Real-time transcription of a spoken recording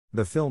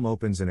The film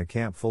opens in a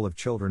camp full of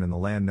children in the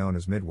land known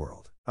as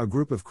Midworld. A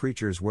group of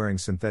creatures wearing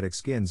synthetic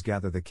skins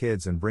gather the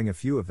kids and bring a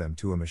few of them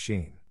to a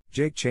machine.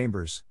 Jake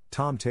Chambers,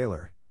 Tom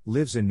Taylor,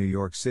 lives in New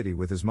York City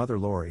with his mother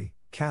Lori,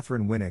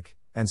 Catherine Winnick,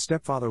 and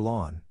stepfather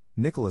Lon,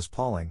 Nicholas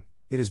Pauling.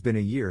 It has been a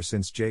year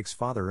since Jake's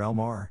father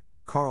Elmar,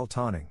 Carl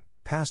Tonning,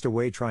 passed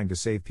away trying to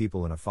save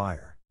people in a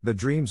fire. The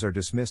dreams are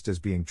dismissed as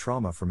being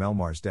trauma from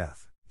Elmar's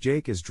death.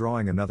 Jake is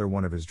drawing another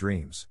one of his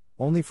dreams,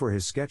 only for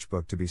his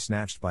sketchbook to be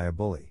snatched by a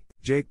bully.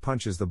 Jake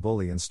punches the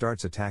bully and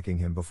starts attacking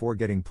him before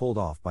getting pulled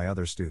off by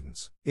other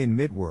students. In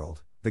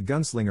Midworld, the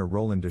gunslinger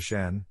Roland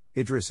Deschain,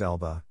 Idris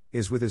Elba,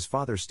 is with his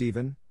father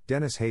Stephen,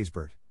 Dennis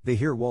Haysbert. They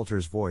hear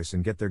Walter's voice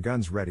and get their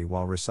guns ready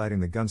while reciting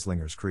the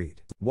gunslinger's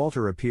creed.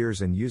 Walter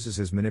appears and uses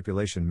his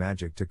manipulation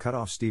magic to cut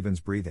off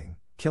Stephen's breathing,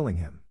 killing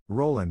him.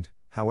 Roland,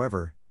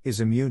 however, is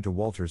immune to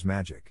Walter's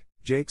magic.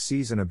 Jake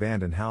sees an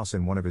abandoned house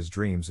in one of his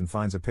dreams and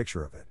finds a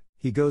picture of it.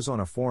 He goes on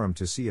a forum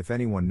to see if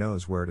anyone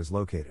knows where it is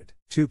located.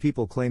 Two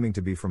people claiming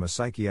to be from a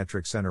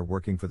psychiatric center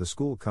working for the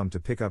school come to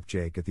pick up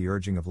Jake at the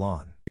urging of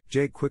Lon.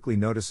 Jake quickly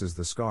notices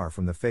the scar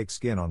from the fake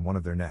skin on one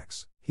of their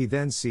necks. He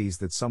then sees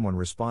that someone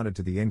responded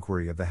to the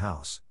inquiry of the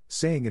house,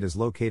 saying it is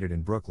located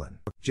in Brooklyn.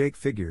 Jake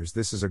figures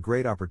this is a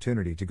great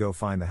opportunity to go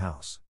find the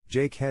house.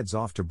 Jake heads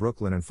off to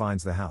Brooklyn and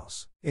finds the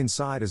house.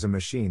 Inside is a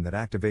machine that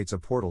activates a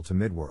portal to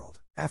Midworld.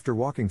 After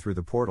walking through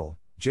the portal,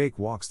 Jake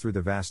walks through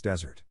the vast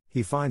desert.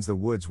 He finds the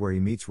woods where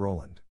he meets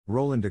Roland.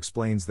 Roland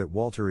explains that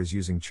Walter is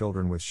using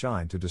children with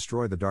shine to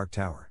destroy the Dark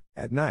Tower.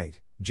 At night,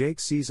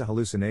 Jake sees a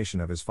hallucination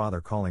of his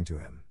father calling to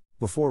him.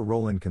 Before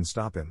Roland can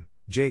stop him,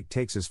 Jake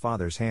takes his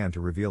father's hand to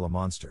reveal a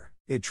monster.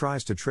 It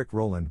tries to trick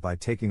Roland by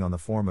taking on the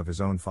form of his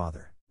own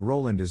father.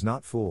 Roland is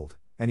not fooled,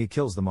 and he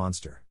kills the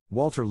monster.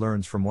 Walter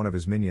learns from one of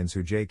his minions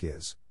who Jake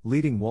is,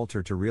 leading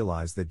Walter to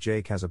realize that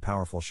Jake has a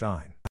powerful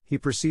shine. He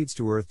proceeds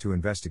to Earth to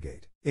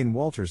investigate. In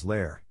Walter's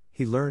lair,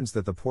 he learns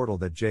that the portal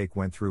that Jake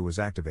went through was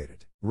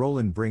activated.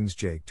 Roland brings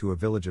Jake to a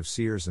village of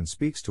seers and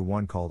speaks to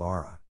one called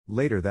Ara.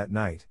 Later that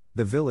night,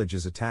 the village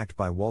is attacked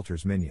by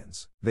Walter's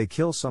minions. They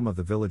kill some of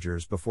the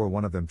villagers before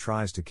one of them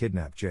tries to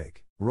kidnap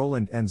Jake.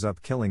 Roland ends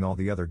up killing all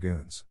the other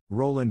goons.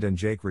 Roland and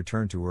Jake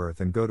return to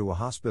Earth and go to a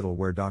hospital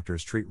where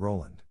doctors treat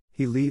Roland.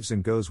 He leaves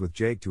and goes with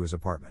Jake to his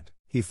apartment.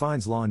 He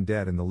finds Lon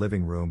dead in the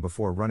living room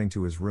before running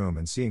to his room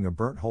and seeing a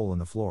burnt hole in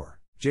the floor.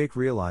 Jake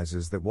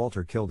realizes that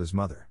Walter killed his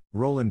mother.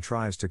 Roland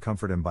tries to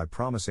comfort him by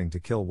promising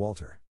to kill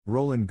Walter.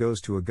 Roland goes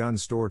to a gun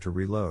store to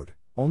reload,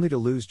 only to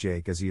lose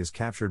Jake as he is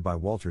captured by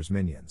Walter's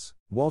minions.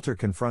 Walter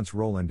confronts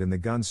Roland in the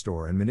gun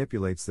store and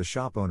manipulates the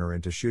shop owner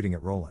into shooting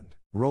at Roland.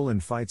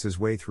 Roland fights his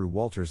way through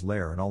Walter's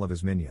lair and all of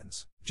his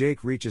minions.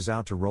 Jake reaches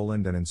out to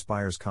Roland and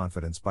inspires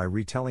confidence by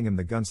retelling him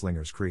the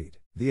gunslinger's creed.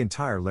 The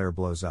entire lair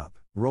blows up.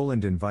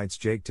 Roland invites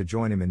Jake to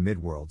join him in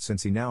Midworld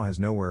since he now has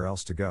nowhere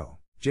else to go.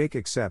 Jake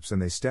accepts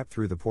and they step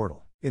through the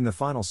portal. In the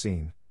final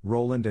scene,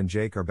 Roland and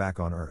Jake are back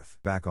on Earth.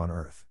 Back on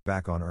Earth.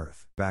 Back on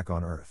Earth. Back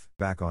on Earth.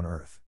 Back on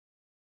Earth.